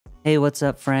Hey, what's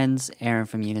up, friends? Aaron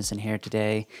from Unison here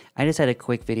today. I just had a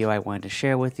quick video I wanted to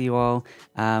share with you all.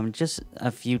 Just a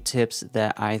few tips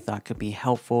that I thought could be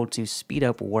helpful to speed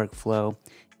up workflow.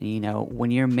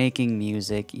 When you're making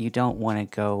music, you don't want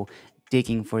to go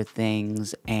digging for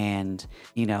things and,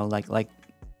 like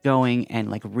going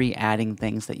and like re-adding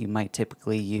things that you might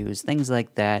typically use, things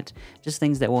like that. Just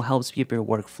things that will help speed up your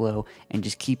workflow and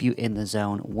just keep you in the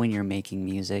zone when you're making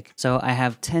music. So I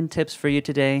have 10 tips for you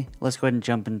today. Let's go ahead and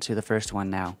jump into the first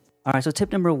one now. All right, so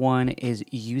tip number one is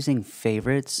using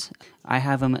favorites. I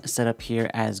have them set up here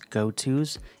as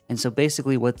go-tos. And so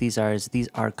basically what these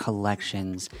are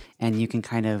collections, and you can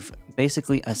kind of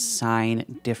basically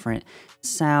assign different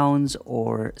sounds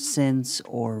or synths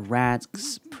or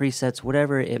racks, presets,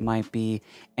 whatever it might be,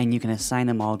 and you can assign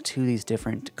them all to these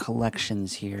different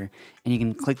collections here. And you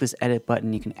can click this edit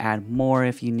button, you can add more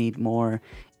if you need more,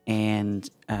 and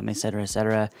etc,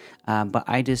 etc. But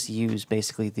I just use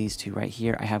basically these two right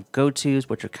here. I have go-tos,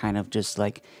 which are kind of just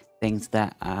like things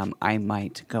that I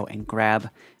might go and grab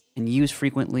and use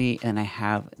frequently, and I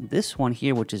have this one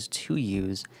here, which is to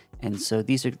use. And so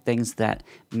these are things that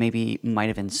maybe might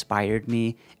have inspired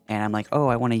me, and I'm like, oh,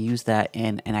 I want to use that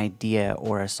in an idea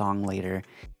or a song later.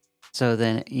 So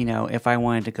then, if I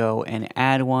wanted to go and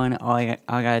add one, all I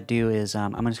gotta do is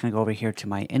I'm just gonna go over here to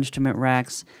my instrument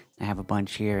racks. I have a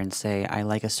bunch here and say I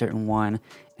like a certain one,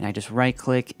 and I just right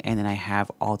click, and then I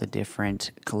have all the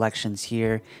different collections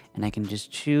here, and I can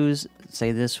just choose,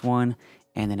 say this one,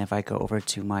 and then if I go over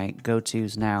to my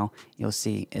go-tos now, you'll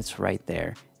see it's right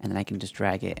there, and then I can just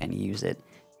drag it and use it.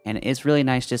 And it's really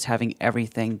nice just having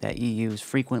everything that you use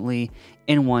frequently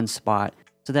in one spot.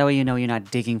 So that way you're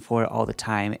not digging for it all the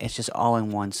time. It's just all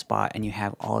in one spot, and you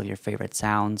have all of your favorite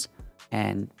sounds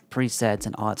and presets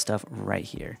and all that stuff right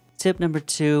here. Tip number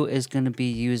two is going to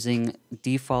be using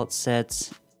default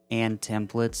sets and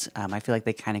templates. I feel like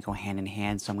they kind of go hand in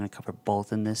hand, so I'm going to cover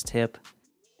both in this tip.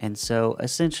 And so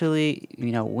essentially,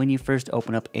 when you first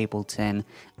open up Ableton,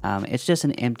 it's just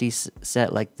an empty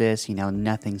set like this,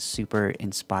 nothing super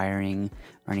inspiring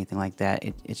or anything like that.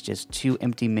 It's just two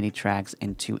empty MIDI tracks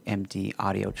and two empty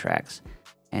audio tracks.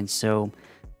 And so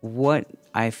what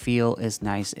I feel is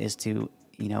nice is to,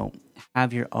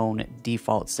 have your own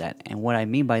default set. And what I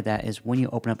mean by that is when you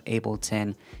open up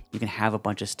Ableton, you can have a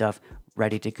bunch of stuff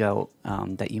ready to go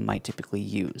that you might typically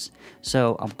use.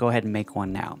 So I'll go ahead and make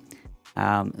one now.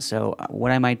 So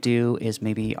what I might do is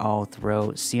maybe I'll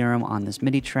throw Serum on this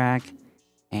MIDI track,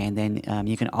 and then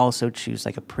you can also choose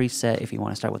like a preset if you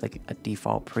want to start with like a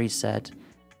default preset.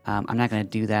 I'm not going to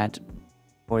do that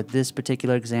for this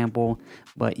particular example,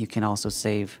 but you can also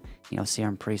save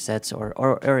Serum presets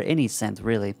or any synth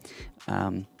really,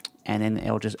 and then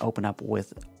it'll just open up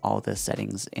with all the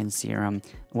settings in Serum,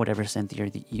 whatever synth you're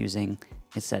using,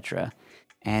 etc.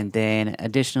 And then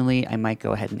additionally, I might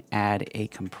go ahead and add a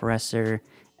compressor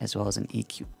as well as an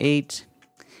EQ8.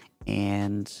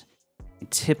 And I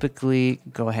typically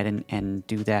go ahead and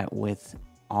do that with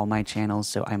all my channels.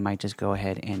 So I might just go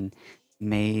ahead and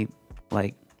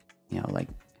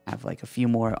have like a few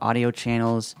more audio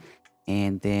channels.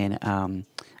 And then I'm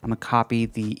gonna copy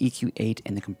the EQ8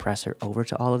 and the compressor over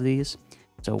to all of these.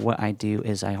 So what I do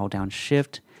is I hold down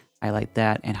Shift, highlight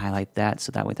that, and highlight that.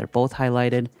 So that way they're both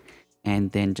highlighted.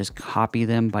 And then just copy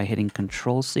them by hitting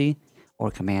Control C or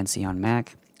Command C on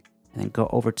Mac, and then go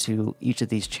over to each of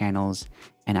these channels,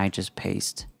 and I just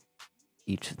paste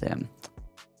each of them.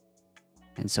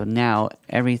 And so now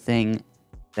everything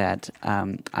that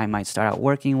I might start out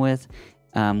working with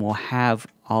will have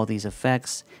all these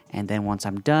effects, and then once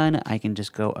I'm done, I can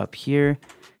just go up here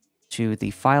to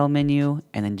the File menu,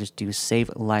 and then just do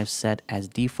Save Live Set as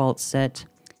Default Set.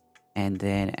 And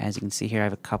then as you can see here, I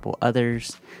have a couple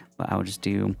others, but I will just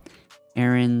do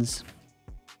Aaron's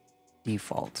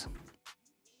default.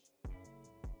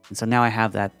 And so now I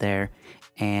have that there.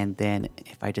 And then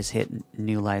if I just hit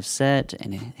new live set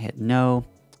and hit no,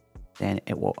 then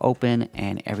it will open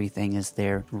and everything is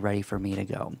there ready for me to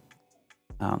go.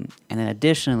 And then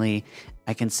additionally,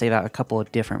 I can save out a couple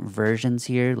of different versions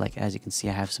here. Like as you can see,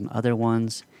 I have some other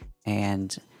ones,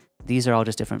 and these are all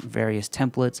just different various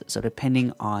templates. So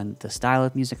depending on the style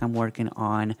of music I'm working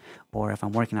on, or if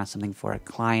I'm working on something for a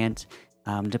client,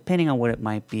 depending on what it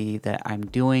might be that I'm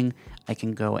doing, I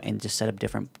can go and just set up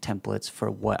different templates for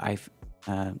what I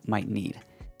might need.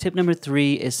 Tip number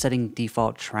three is setting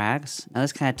default tracks. Now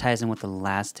this kind of ties in with the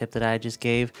last tip that I just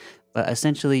gave, but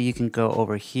essentially you can go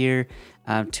over here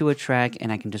to a track,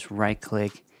 and I can just right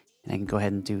click, and I can go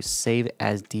ahead and do Save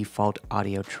as Default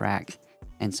Audio Track.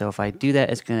 And so if I do that,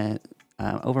 it's going to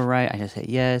overwrite. I just hit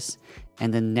yes.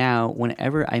 And then now,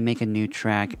 whenever I make a new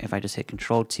track, if I just hit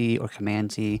Control T or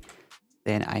Command T,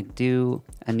 then I do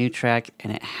a new track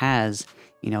and it has,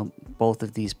 both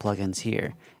of these plugins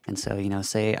here. And so,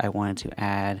 say I wanted to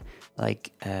add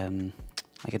like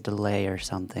a delay or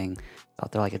something. I'll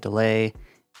throw like a delay,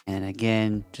 and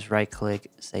again, just right click,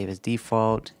 save as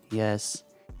default, yes.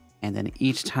 And then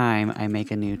each time I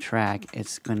make a new track,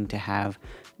 it's going to have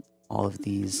all of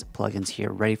these plugins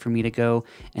here ready for me to go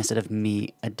instead of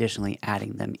me additionally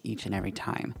adding them each and every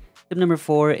time. Tip number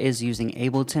 4 is using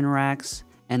Ableton Racks.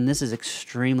 And this is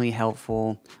extremely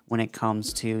helpful when it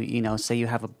comes to, say you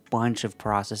have a bunch of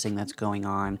processing that's going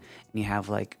on and you have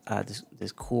like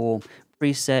this cool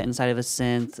preset inside of a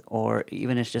synth, or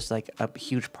even it's just like a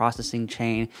huge processing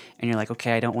chain and you're like,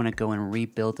 okay, I don't want to go and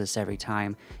rebuild this every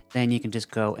time. Then you can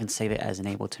just go and save it as an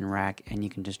Ableton rack and you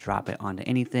can just drop it onto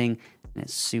anything, and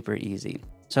it's super easy.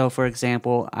 So for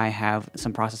example, I have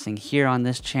some processing here on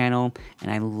this channel and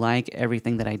I like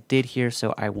everything that I did here,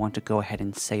 so I want to go ahead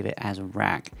and save it as a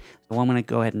rack. So what I'm going to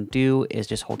go ahead and do is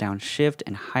just hold down Shift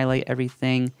and highlight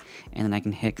everything, and then I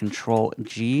can hit Control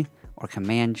G or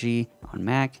Command G on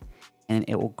Mac, and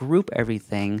it will group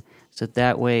everything so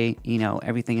that way,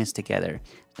 everything is together.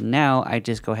 So now I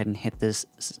just go ahead and hit this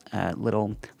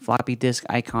little floppy disk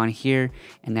icon here,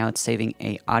 and now it's saving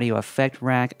a audio effect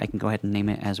rack. I can go ahead and name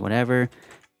it as whatever.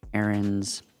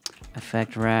 Aaron's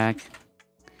effect rack,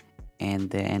 and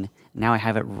then now I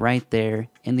have it right there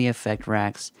in the effect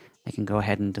racks. I can go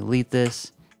ahead and delete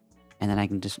this, and then I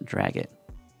can just drag it,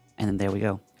 and then there we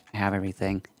go. I have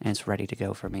everything and it's ready to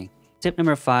go for me. Tip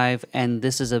number 5, and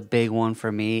this is a big one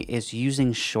for me, is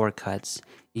using shortcuts.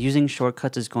 Using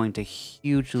shortcuts is going to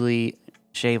hugely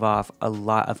shave off a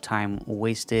lot of time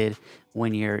wasted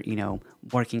when you're,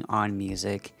 working on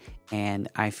music, and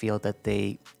I feel that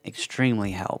they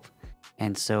extremely help.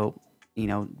 And so,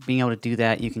 being able to do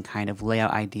that, you can kind of lay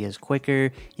out ideas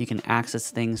quicker, you can access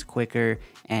things quicker,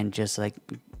 and just like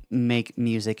make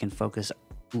music and focus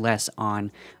less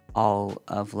on all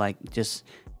of like just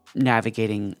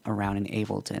navigating around in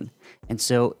Ableton. And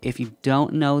so if you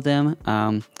don't know them,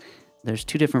 there's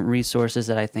 2 different resources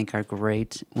that I think are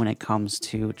great when it comes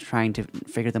to trying to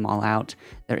figure them all out.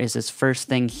 There is this first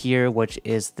thing here, which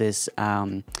is this,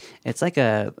 it's like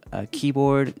a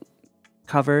keyboard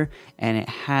cover, and it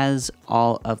has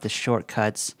all of the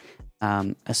shortcuts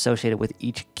associated with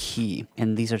each key,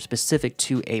 and these are specific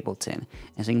to Ableton.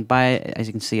 And so you can buy it, as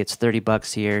you can see, it's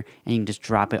 $30 here, and you can just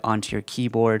drop it onto your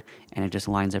keyboard, and it just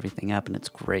lines everything up, and it's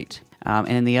great. And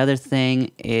then the other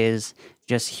thing is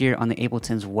just here on the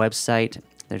Ableton's website,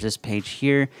 there's this page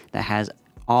here that has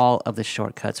all of the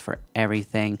shortcuts for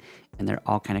everything, and they're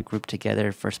all kind of grouped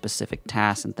together for specific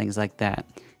tasks and things like that.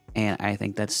 And I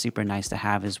think that's super nice to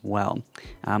have as well.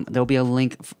 There'll be a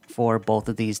link for both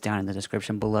of these down in the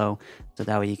description below, so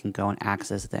that way you can go and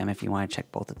access them if you want to check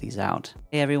both of these out.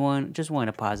 Hey everyone, just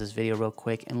wanted to pause this video real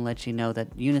quick and let you know that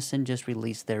Unison just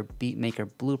released their Beatmaker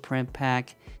Blueprint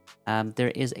pack.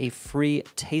 There is a free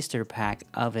taster pack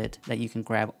of it that you can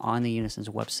grab on the Unison's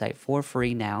website for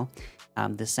free now.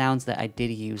 The sounds that I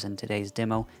did use in today's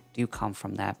demo do come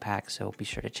from that pack, so be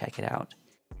sure to check it out.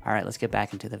 All right, let's get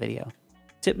back into the video.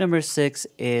 Tip number 6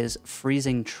 is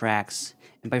freezing tracks.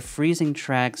 And by freezing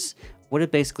tracks, what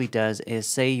it basically does is,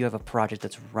 say you have a project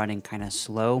that's running kind of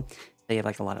slow. They have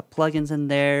like a lot of plugins in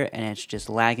there and it's just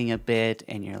lagging a bit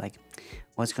and you're like,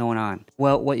 what's going on?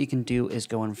 Well, what you can do is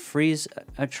go and freeze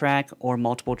a track or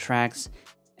multiple tracks,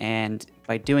 and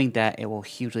by doing that, it will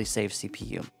hugely save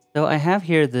CPU. So I have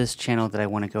here this channel that I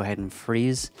want to go ahead and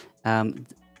freeze.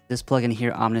 This plugin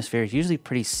here, Omnisphere, is usually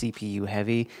pretty CPU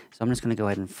heavy, so I'm just going to go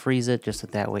ahead and freeze it just so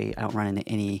that way I don't run into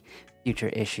any future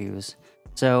issues.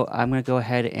 So I'm going to go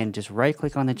ahead and just right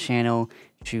click on the channel,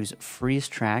 choose freeze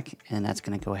track, and that's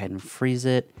going to go ahead and freeze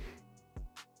it.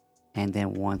 And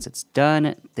then once it's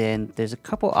done, then there's a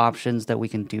couple options that we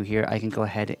can do here. I can go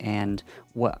ahead, and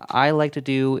what I like to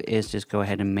do is just go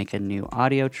ahead and make a new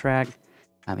audio track.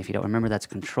 If you don't remember, that's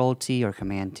Control T or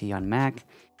Command T on Mac.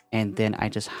 And then I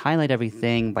just highlight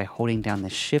everything by holding down the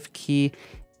Shift key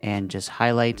and just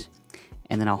highlight.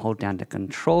 And then I'll hold down the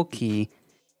Control key,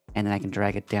 and then I can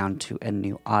drag it down to a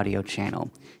new audio channel.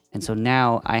 And so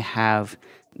now I have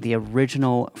the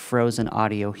original frozen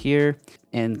audio here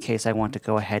in case I want to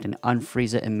go ahead and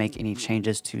unfreeze it and make any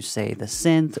changes to, say, the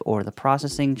synth or the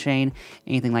processing chain,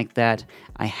 anything like that.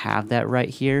 I have that right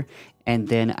here, and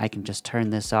then I can just turn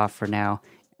this off for now,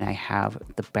 and I have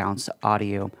the bounce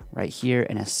audio right here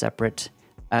in a separate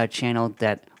channel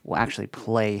that will actually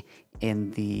play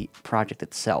in the project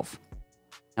itself.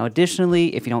 Now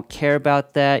additionally, if you don't care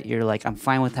about that, you're like, I'm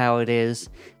fine with how it is,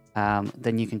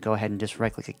 then you can go ahead and just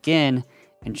right click again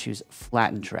and choose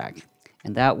flatten track.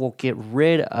 and that will get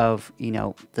rid of, you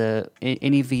know,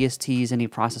 any VSTs, any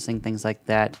processing, things like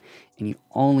that, and you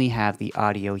only have the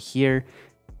audio here.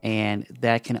 And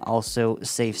that can also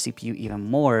save CPU even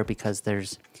more because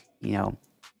there's, you know,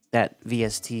 that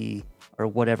VST or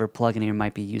whatever plugin you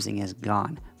might be using is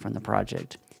gone from the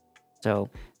project. So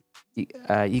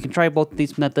you can try both of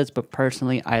these methods, but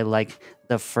personally I like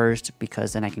the first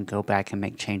because then I can go back and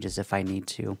make changes if I need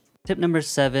to. Tip number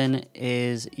 7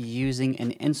 is using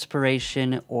an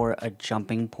inspiration or a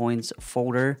jumping points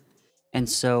folder. And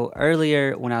so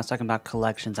earlier when I was talking about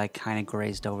collections, I kind of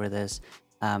grazed over this.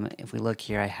 If we look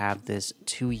here, I have this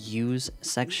to use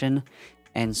section.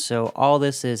 And so all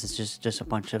this is just a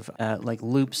bunch of like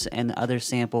loops and other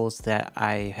samples that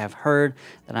I have heard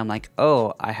that I'm like,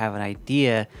 oh, I have an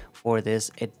idea for this.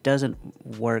 It doesn't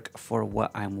work for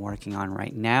what I'm working on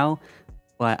right now,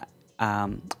 but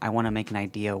I want to make an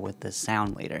idea with the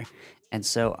sound later. And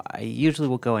so I usually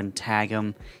will go and tag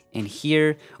them in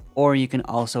here, or you can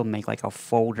also make like a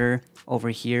folder over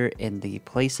here in the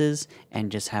places and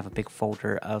just have a big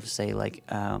folder of, say, like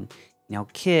you know,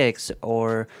 kicks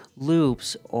or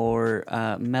loops or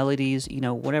melodies, you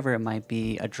know, whatever it might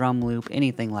be, a drum loop,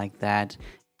 anything like that.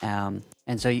 And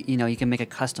so, you know, you can make a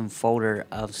custom folder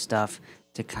of stuff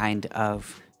to kind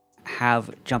of have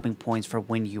jumping points for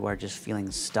when you are just feeling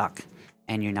stuck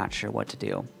and you're not sure what to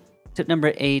do. Tip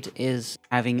number 8 is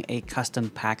having a custom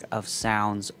pack of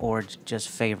sounds or just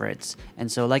favorites. And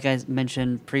so like I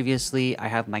mentioned previously, I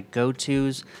have my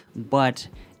go-tos, but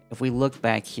if we look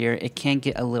back here, it can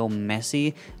get a little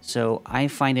messy. So I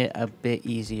find it a bit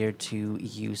easier to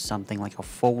use something like a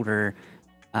folder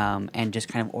and just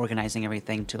kind of organizing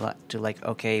everything to like,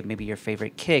 okay, maybe your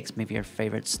favorite kicks, maybe your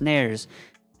favorite snares,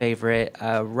 favorite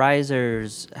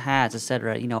risers, hats,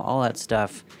 etc., you know, all that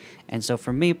stuff. And so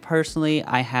for me personally,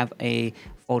 I have a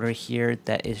folder here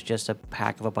that is just a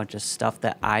pack of a bunch of stuff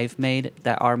that I've made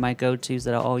that are my go-tos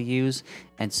that I'll use.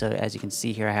 And so as you can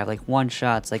see here, I have like one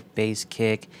shots, like bass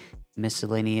kick,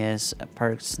 miscellaneous,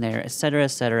 perk, snare, etc.,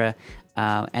 etc.,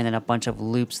 and then a bunch of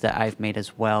loops that I've made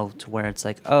as well, to where it's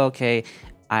like, oh, okay,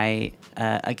 I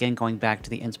again, going back to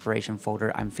the inspiration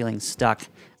folder, I'm feeling stuck.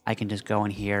 I can just go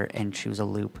in here and choose a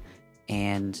loop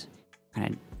and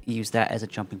kind of use that as a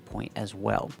jumping point as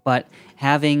well. But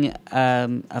having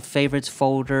a favorites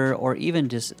folder, or even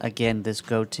just, again, this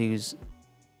go-tos,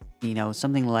 you know,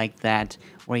 something like that,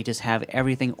 where you just have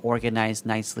everything organized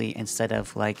nicely, instead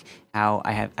of like how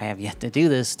I have yet to do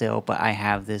this still, but I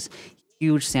have this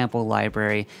huge sample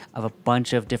library of a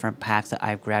bunch of different packs that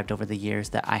I've grabbed over the years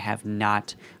that I have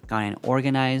not gone and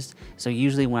organized. So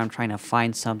usually when I'm trying to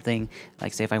find something,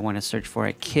 like say if I want to search for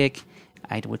a kick,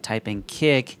 I would type in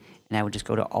kick and I would just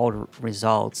go to all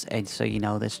results. And so, you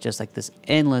know, there's just like this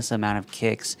endless amount of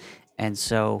kicks. And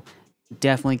so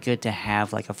definitely good to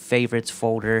have like a favorites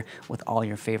folder with all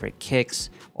your favorite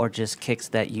kicks, or just kicks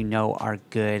that you know are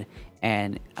good,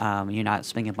 and you're not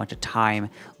spending a bunch of time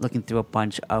looking through a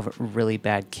bunch of really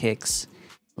bad kicks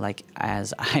like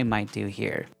as I might do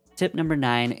here. Tip number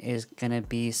 9 is going to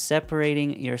be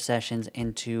separating your sessions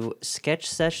into sketch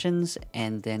sessions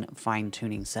and then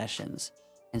fine-tuning sessions.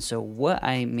 And so what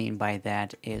I mean by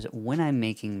that is, when I'm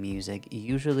making music,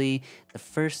 usually the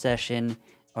first session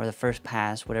or the first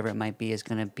pass, whatever it might be, is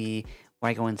going to be where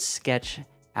I go and sketch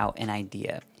out an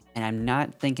idea. And I'm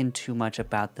not thinking too much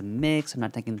about the mix. I'm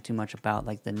not thinking too much about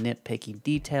like the nitpicky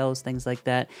details, things like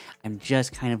that. I'm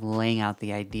just kind of laying out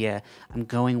the idea. I'm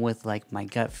going with like my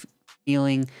gut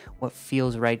feeling, what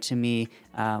feels right to me.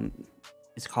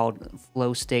 It's called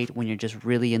flow state, when you're just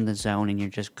really in the zone and you're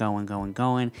just going,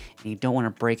 and you don't want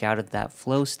to break out of that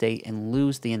flow state and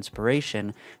lose the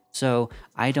inspiration. So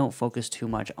I don't focus too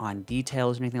much on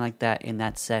details or anything like that in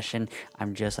that session.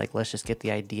 I'm just like, let's just get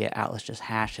the idea out. Let's just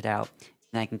hash it out.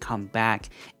 And I can come back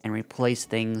and replace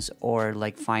things or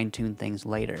like fine tune things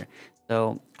later.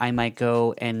 So I might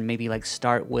go and maybe like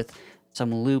start with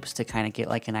some loops to kind of get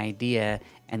like an idea.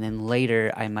 And then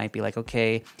later I might be like,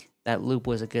 okay, that loop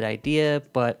was a good idea,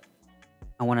 but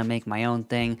I want to make my own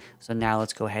thing. So now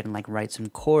let's go ahead and like write some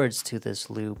chords to this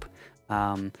loop.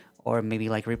 Or maybe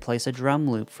like replace a drum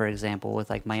loop, for example, with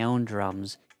like my own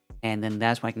drums. And then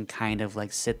that's when I can kind of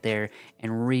like sit there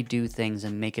and redo things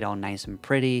and make it all nice and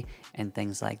pretty and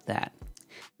things like that.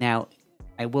 Now,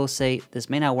 I will say this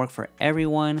may not work for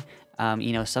everyone.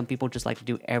 You know, some people just like to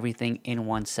do everything in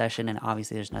one session, and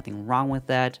obviously there's nothing wrong with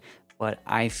that. But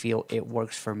I feel it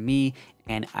works for me,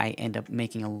 and I end up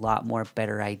making a lot more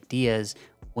better ideas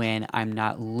when I'm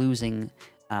not losing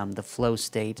the flow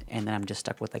state, and then I'm just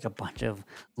stuck with like a bunch of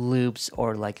loops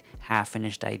or like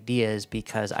half-finished ideas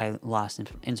because I lost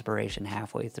inspiration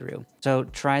halfway through. So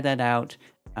try that out.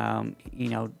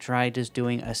 Try just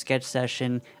doing a sketch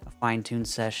session, a fine-tune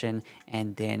session,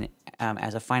 and then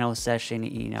as a final session,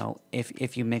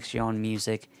 if you mix your own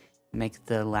music, make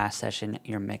the last session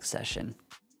your mix session.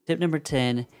 Tip number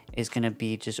 10 is going to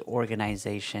be just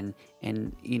organization.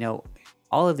 And,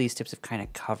 all of these tips have kind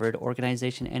of covered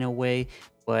organization in a way,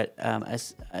 but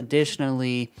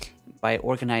additionally, by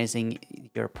organizing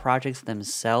your projects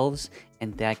themselves,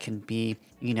 and that can be,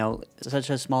 such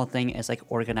a small thing as like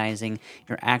organizing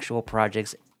your actual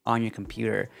projects on your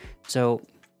computer. So,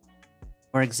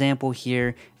 for example, here,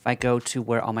 if I go to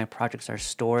where all my projects are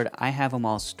stored, I have them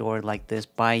all stored like this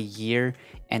by year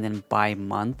and then by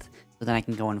month. So then I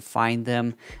can go and find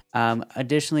them.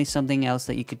 Additionally, something else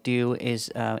that you could do is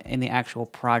in the actual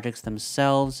projects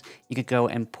themselves, you could go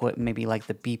and put maybe like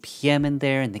the BPM in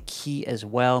there and the key as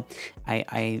well.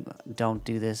 I don't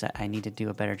do this. I need to do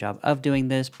a better job of doing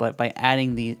this. But by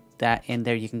adding that in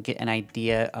there, you can get an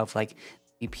idea of like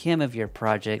BPM of your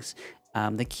projects,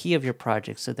 the key of your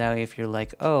projects. So that way, if you're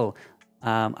like, oh,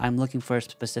 I'm looking for a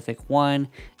specific one,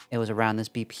 it was around this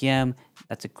BPM,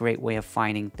 that's a great way of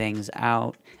finding things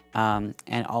out.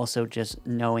 And also just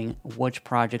knowing which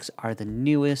projects are the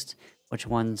newest, which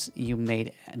ones you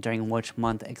made during which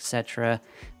month, etc.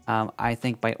 I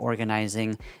think by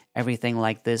organizing everything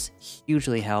like this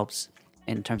hugely helps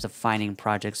in terms of finding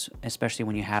projects, especially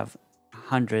when you have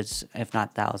hundreds, if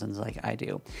not thousands, like I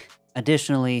do.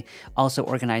 Additionally, also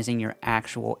organizing your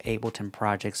actual Ableton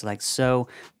projects like so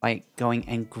by going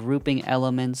and grouping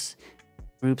elements.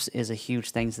 Groups is a huge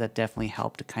thing, so that definitely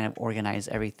help to kind of organize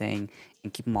everything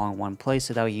and keep them all in one place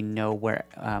so that way you know where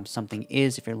something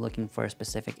is if you're looking for a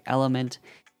specific element,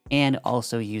 and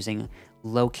also using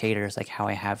locators like how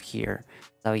I have here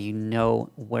so you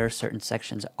know where certain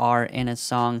sections are in a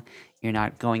song. You're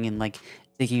not going and like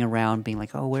digging around being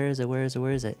like, oh, where is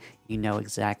it? You know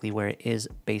exactly where it is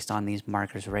based on these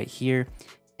markers right here.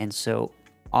 And so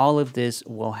all of this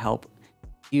will help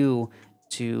you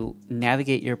to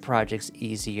navigate your projects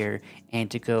easier and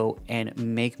to go and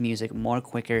make music more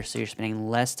quicker, so you're spending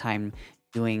less time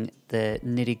doing the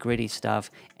nitty-gritty stuff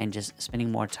and just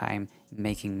spending more time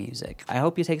making music. I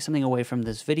hope you take something away from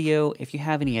this video. If you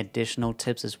have any additional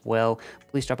tips as well,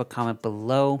 please drop a comment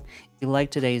below. If you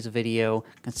like today's video,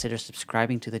 consider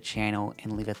subscribing to the channel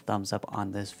and leave a thumbs up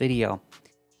on this video.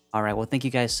 Alright, well, thank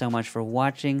you guys so much for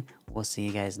watching. We'll see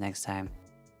you guys next time.